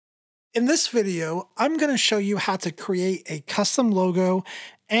In this video, I'm going to show you how to create a custom logo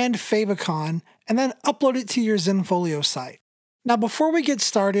and favicon and then upload it to your Zenfolio site. Now, before we get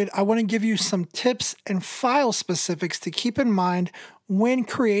started, I want to give you some tips and file specifics to keep in mind when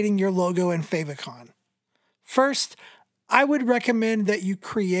creating your logo and favicon. First, I would recommend that you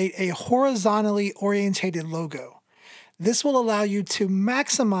create a horizontally orientated logo. This will allow you to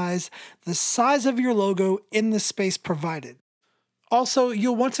maximize the size of your logo in the space provided. Also,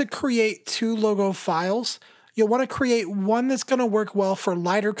 you'll want to create two logo files. You'll want to create one that's going to work well for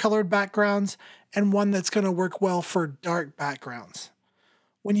lighter colored backgrounds and one that's going to work well for dark backgrounds.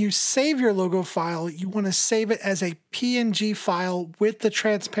 When you save your logo file, you want to save it as a PNG file with the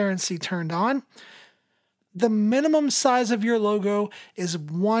transparency turned on. The minimum size of your logo is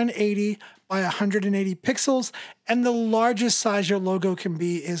 180 by 180 pixels, and the largest size your logo can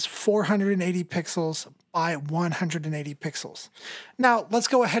be is 480 pixels by 180 pixels. Now, let's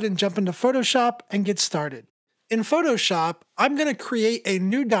go ahead and jump into Photoshop and get started. In Photoshop, I'm going to create a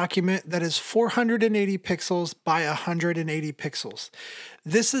new document that is 480 pixels by 180 pixels.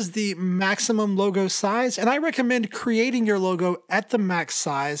 This is the maximum logo size, and I recommend creating your logo at the max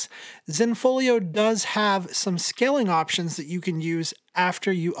size. Zenfolio does have some scaling options that you can use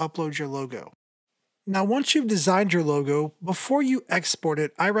after you upload your logo. Now, once you've designed your logo, before you export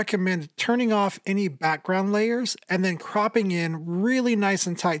it, I recommend turning off any background layers and then cropping in really nice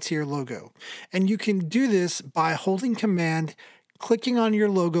and tight to your logo. And you can do this by holding Command, clicking on your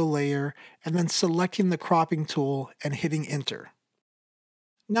logo layer, and then selecting the cropping tool and hitting Enter.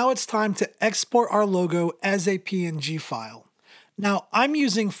 Now it's time to export our logo as a PNG file. Now, I'm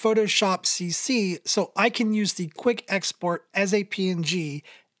using Photoshop CC, so I can use the quick export as a PNG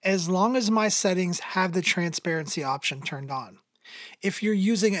as long as my settings have the transparency option turned on. If you're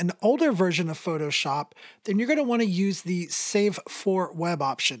using an older version of Photoshop, then you're going to want to use the Save for Web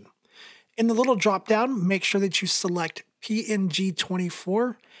option. In the little drop-down, make sure that you select PNG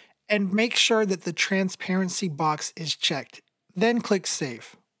 24 and make sure that the transparency box is checked. Then click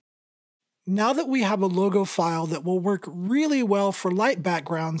Save. Now that we have a logo file that will work really well for light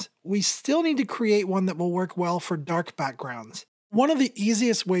backgrounds, we still need to create one that will work well for dark backgrounds. One of the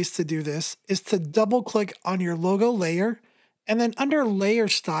easiest ways to do this is to double-click on your logo layer, and then under Layer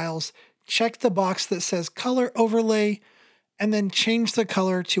Styles, check the box that says Color Overlay, and then change the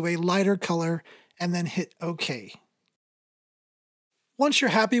color to a lighter color, and then hit OK. Once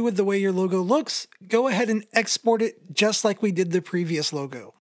you're happy with the way your logo looks, go ahead and export it just like we did the previous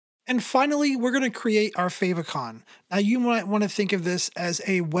logo. And finally, we're going to create our favicon. Now, you might want to think of this as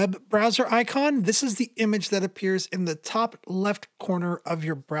a web browser icon. This is the image that appears in the top left corner of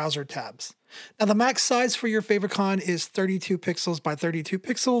your browser tabs. Now, the max size for your favicon is 32 pixels by 32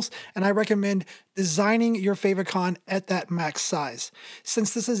 pixels, and I recommend designing your favicon at that max size.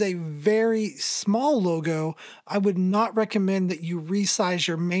 Since this is a very small logo, I would not recommend that you resize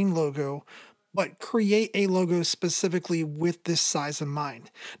your main logo, but create a logo specifically with this size in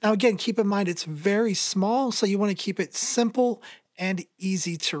mind. Now again, keep in mind it's very small, so you want to keep it simple and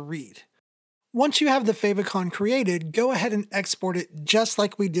easy to read. Once you have the favicon created, go ahead and export it just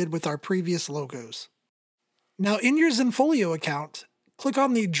like we did with our previous logos. Now in your Zenfolio account, click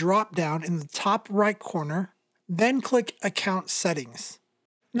on the drop-down in the top right corner, then click Account Settings.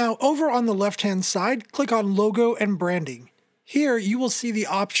 Now over on the left-hand side, click on Logo and Branding. Here, you will see the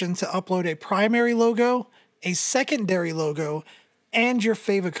option to upload a primary logo, a secondary logo, and your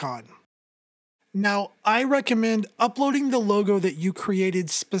favicon. Now, I recommend uploading the logo that you created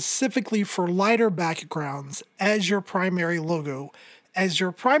specifically for lighter backgrounds as your primary logo, as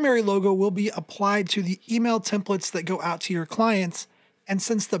your primary logo will be applied to the email templates that go out to your clients, and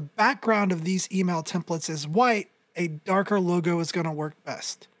since the background of these email templates is white, a darker logo is going to work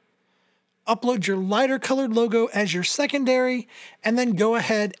best. Upload your lighter colored logo as your secondary, and then go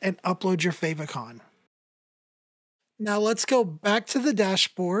ahead and upload your favicon. Now let's go back to the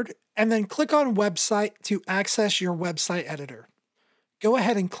dashboard and then click on Website to access your website editor. Go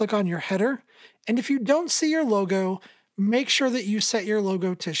ahead and click on your header, and if you don't see your logo, make sure that you set your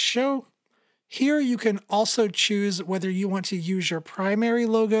logo to show. Here you can also choose whether you want to use your primary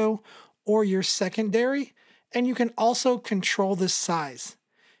logo or your secondary, and you can also control the size.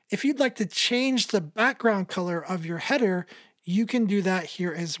 If you'd like to change the background color of your header, you can do that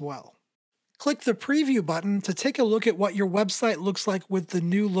here as well. Click the preview button to take a look at what your website looks like with the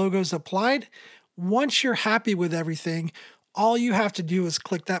new logos applied. Once you're happy with everything, all you have to do is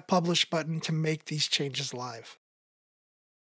click that publish button to make these changes live.